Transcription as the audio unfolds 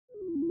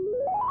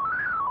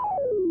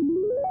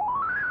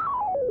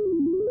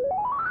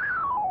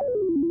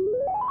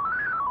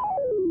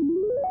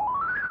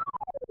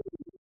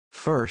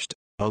First,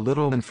 a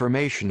little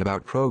information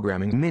about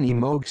programming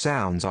Minimoog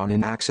sounds on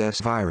an access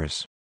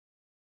virus.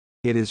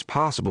 It is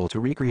possible to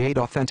recreate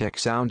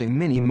authentic-sounding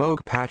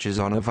Minimoog patches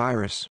on a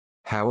virus.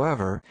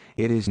 However,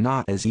 it is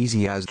not as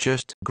easy as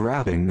just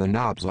grabbing the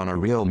knobs on a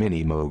real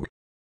Minimoog.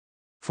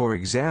 For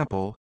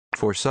example,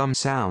 for some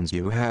sounds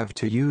you have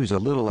to use a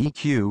little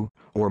EQ,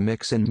 or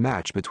mix and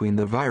match between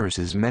the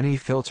virus's many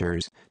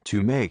filters,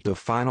 to make the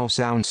final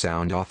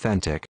sound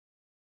authentic.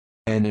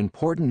 An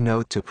important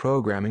note to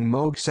programming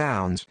Moog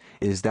sounds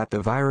is that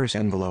the virus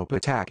envelope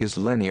attack is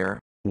linear,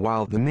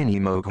 while the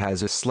Minimoog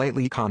has a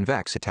slightly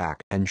convex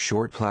attack and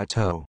short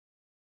plateau.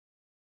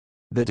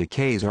 The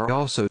decays are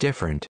also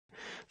different.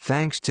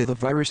 Thanks to the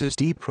virus's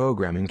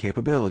deprogramming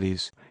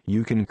capabilities,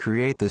 you can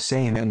create the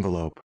same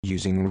envelope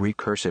using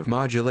recursive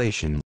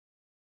modulation.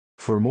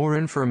 For more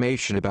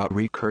information about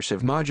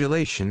recursive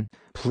modulation,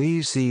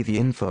 please see the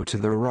info to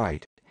the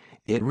right.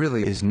 It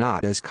really is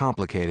not as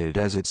complicated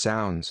as it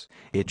sounds.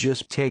 It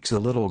just takes a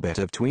little bit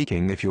of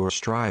tweaking if you're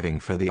striving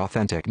for the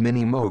authentic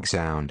Minimoog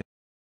sound.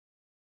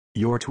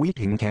 Your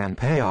tweaking can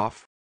pay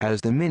off,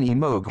 as the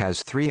Minimoog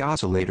has 3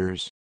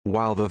 oscillators,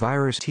 while the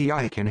Virus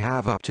TI can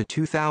have up to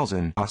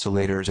 2,000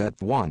 oscillators at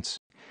once.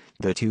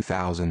 The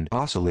 2,000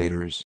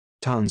 oscillators,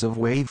 tons of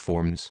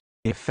waveforms,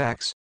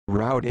 effects,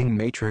 routing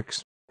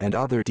matrix, and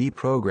other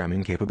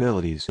deprogramming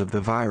capabilities of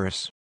the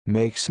virus,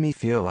 makes me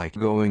feel like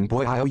going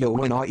boy yo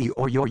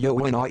or yo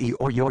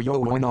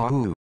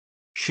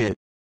shit.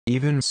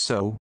 Even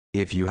so,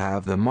 if you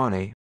have the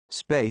money,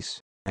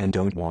 space, and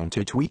don't want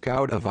to tweak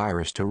out a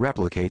virus to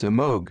replicate a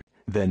Moog,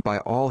 then by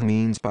all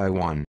means buy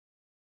one.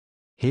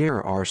 Here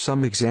are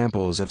some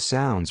examples of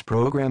sounds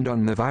programmed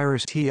on the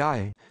Virus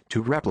TI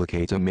to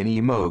replicate a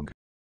Minimoog.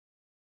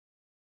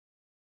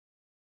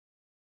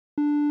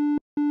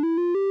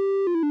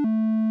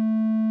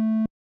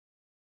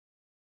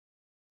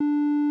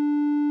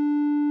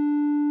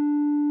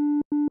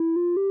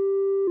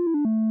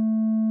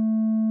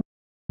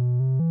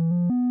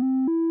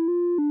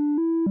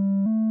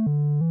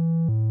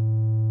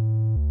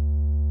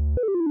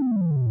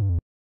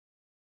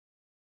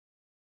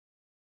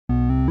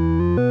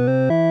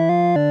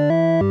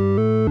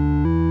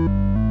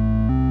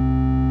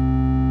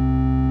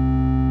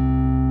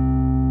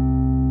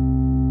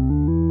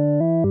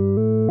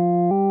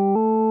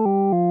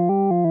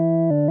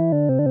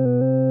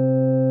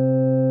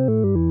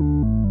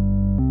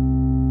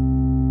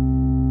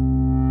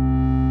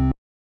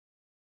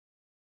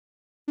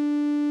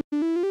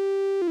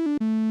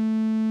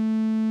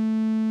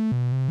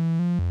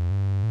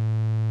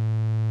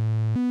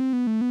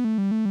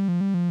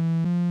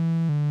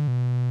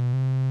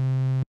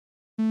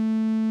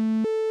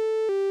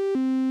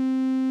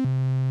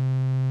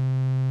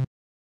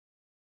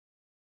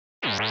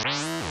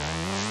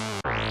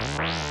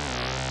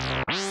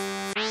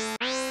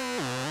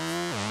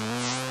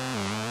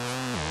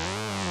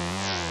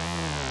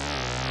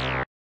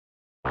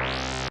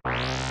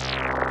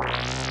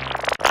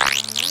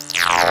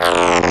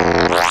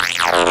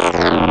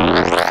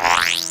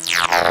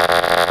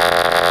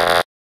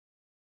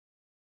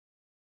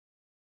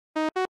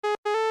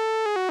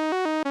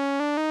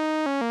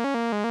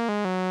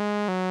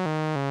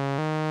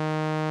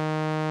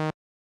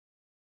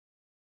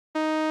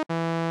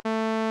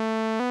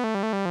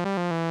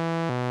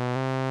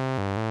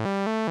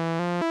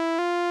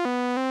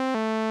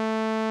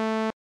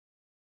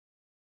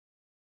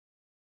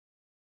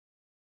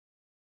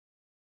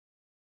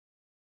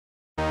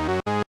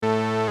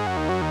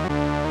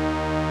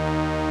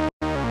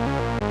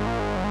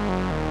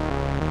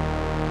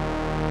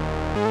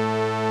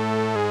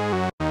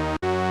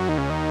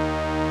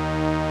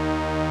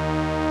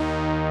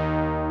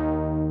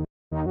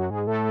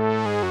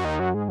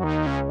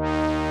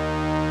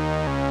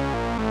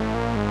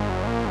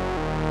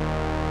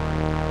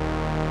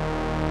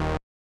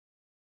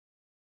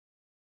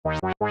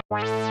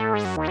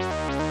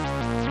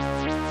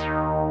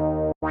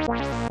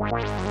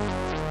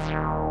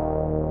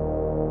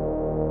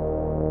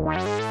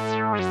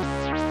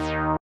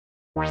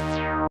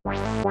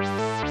 Wow.